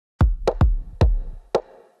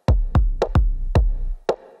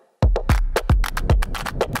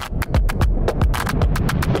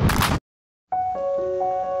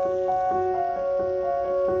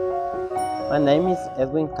My name is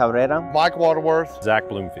Edwin Cabrera. Mike Waterworth. Zach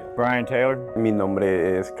Bloomfield. Brian Taylor. Mi nombre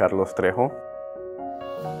es Carlos Trejo.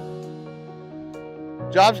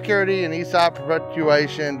 Job security and ESOP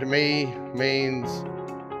perpetuation to me means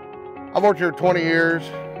I've worked here 20 years.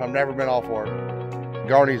 I've never been off work.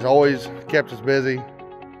 Garney's always kept us busy,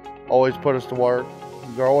 always put us to work.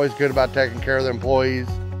 They're always good about taking care of their employees.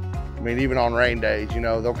 I mean, even on rain days, you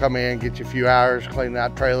know, they'll come in, get you a few hours, cleaning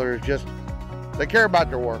out trailers. Just, they care about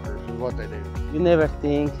their workers is what they do. You never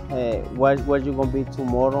think what you're going to be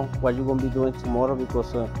tomorrow, what you're going to be doing tomorrow,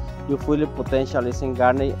 because your full potential is in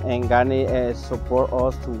Garney, and Garney support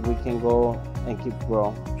us so we can go and keep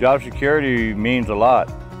growing. Job security means a lot.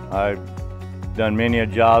 I've done many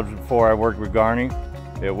jobs before I worked with Garney.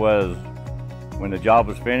 It was, when the job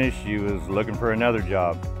was finished, you was looking for another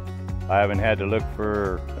job. I haven't had to look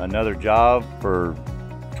for another job for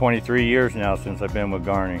 23 years now since I've been with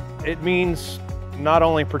Garney. It means not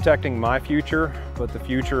only protecting my future, but the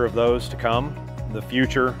future of those to come, the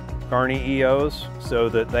future Garney EOs, so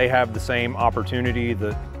that they have the same opportunity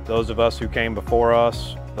that those of us who came before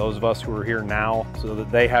us, those of us who are here now, so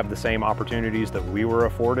that they have the same opportunities that we were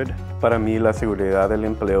afforded. Para mí, la seguridad del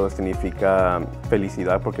empleo significa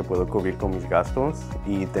felicidad porque puedo cubrir con mis gastos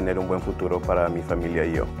y tener un buen futuro para mi familia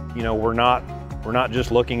y yo. You know, we're not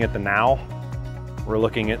just looking at the now, we're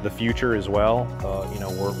looking at the future as well. You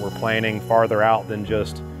know, we're planning farther out than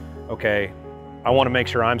just, okay, I want to make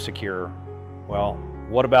sure I'm secure. Well,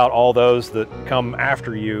 what about all those that come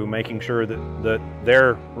after you, making sure that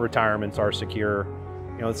their retirements are secure?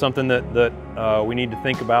 You know, it's something that we need to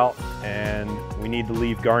think about, and we need to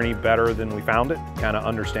leave Garney better than we found it, kind of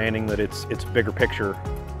understanding that it's a bigger picture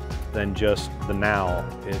than just the now,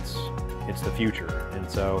 it's the future. And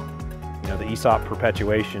so, you know, the ESOP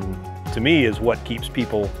perpetuation, to me, is what keeps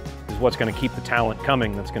people, is what's going to keep the talent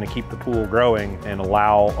coming, that's going to keep the pool growing and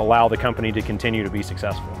allow the company to continue to be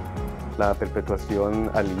successful. La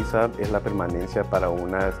perpetuación al ESOP es la permanencia para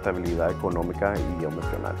una estabilidad económica y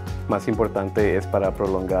emocional. Más importante es para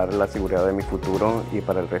prolongar la seguridad de mi futuro y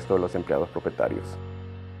para el resto de los empleados propietarios.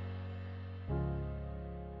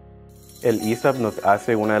 El ESOP nos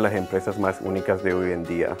hace una de las empresas más únicas de hoy en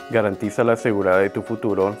día. Garantiza la seguridad de tu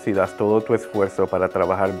futuro si das todo tu esfuerzo para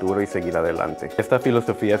trabajar duro y seguir adelante. Esta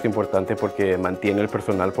filosofía es importante porque mantiene el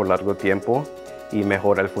personal por largo tiempo y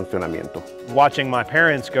mejora el funcionamiento. Watching my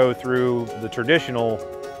parents go through the traditional,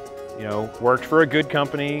 you know, worked for a good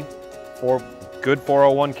company, for good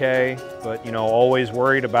 401k, but, you know, always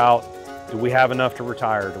worried about, do we have enough to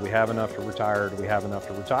retire? Do we have enough to retire? Do we have enough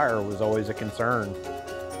to retire? Was always a concern.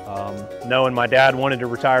 Knowing my dad wanted to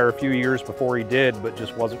retire a few years before he did, but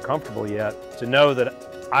just wasn't comfortable yet, to know that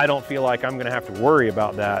I don't feel like I'm going to have to worry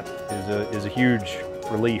about that is a huge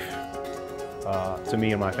relief to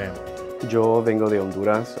me and my family. Yo vengo de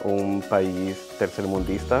Honduras, un país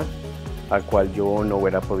tercermundista, al cual yo no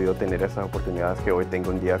hubiera podido tener esas oportunidades que hoy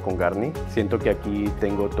tengo un día con Garney. Siento que aquí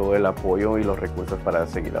tengo todo el apoyo y los recursos para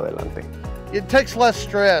seguir adelante. It takes less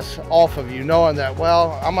stress off of you knowing that,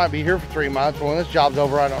 well, I might be here for 3 months, but when this job's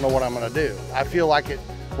over, I don't know what I'm going to do. I feel like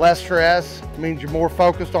less stress means you're more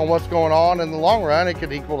focused on what's going on. In the long run, it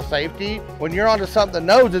could equal to safety. When you're onto something that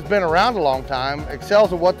knows it's been around a long time,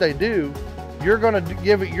 excels at what they do, you're going to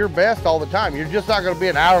give it your best all the time. You're just not going to be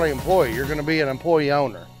an hourly employee. You're going to be an employee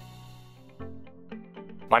owner.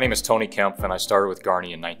 My name is Tony Kemp, and I started with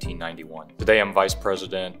Garney in 1991. Today I'm Vice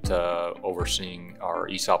President overseeing our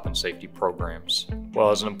ESOP and safety programs.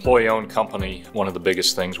 Well, as an employee-owned company, one of the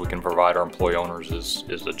biggest things we can provide our employee owners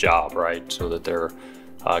is a job, right? So that they're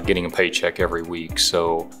getting a paycheck every week.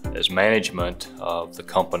 So as management of the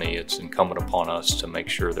company, it's incumbent upon us to make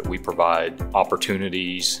sure that we provide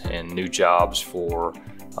opportunities and new jobs for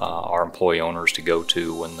our employee owners to go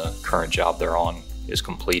to when the current job they're on is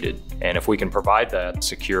completed. And if we can provide that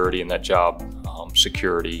security and that job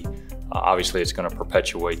security, obviously it's going to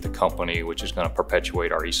perpetuate the company, which is going to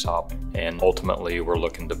perpetuate our ESOP. And ultimately, we're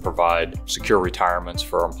looking to provide secure retirements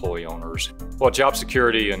for our employee owners. Well, job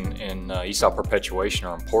security and ESOP perpetuation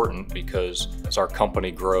are important because as our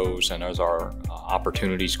company grows and as our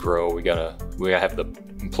opportunities grow, we gotta have the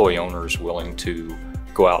employee owners willing to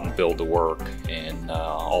go out and build the work, and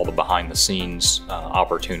all the behind-the-scenes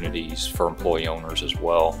opportunities for employee owners as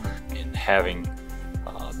well. And having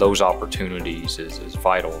those opportunities is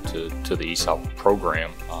vital to the ESOP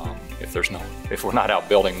program. If we're not out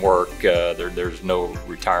building work, there's no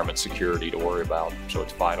retirement security to worry about. So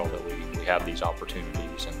it's vital that we have these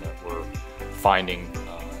opportunities and that we're finding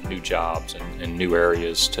new jobs and new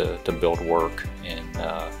areas to build work and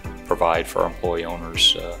provide for our employee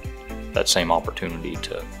owners that same opportunity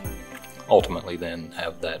to ultimately then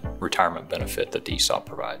have that retirement benefit that the ESOP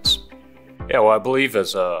provides. Yeah, well, I believe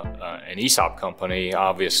as an ESOP company,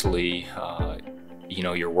 obviously, you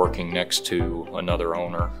know, you're working next to another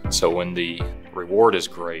owner. So when the reward is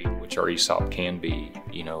great, which our ESOP can be,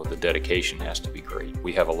 you know, the dedication has to be great.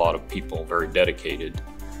 We have a lot of people very dedicated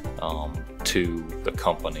to the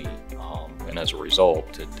company, and as a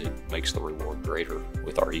result, it makes the reward greater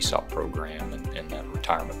with our ESOP program and that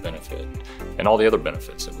retirement benefit and all the other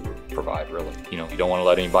benefits that we provide, really. You know, you don't want to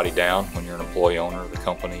let anybody down when you're an employee owner of the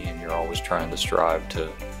company, and you're always trying to strive to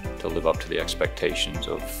live up to the expectations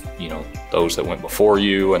of, you know, those that went before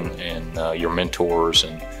you and your mentors,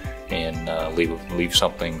 and leave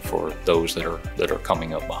something for those that are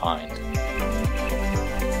coming up behind.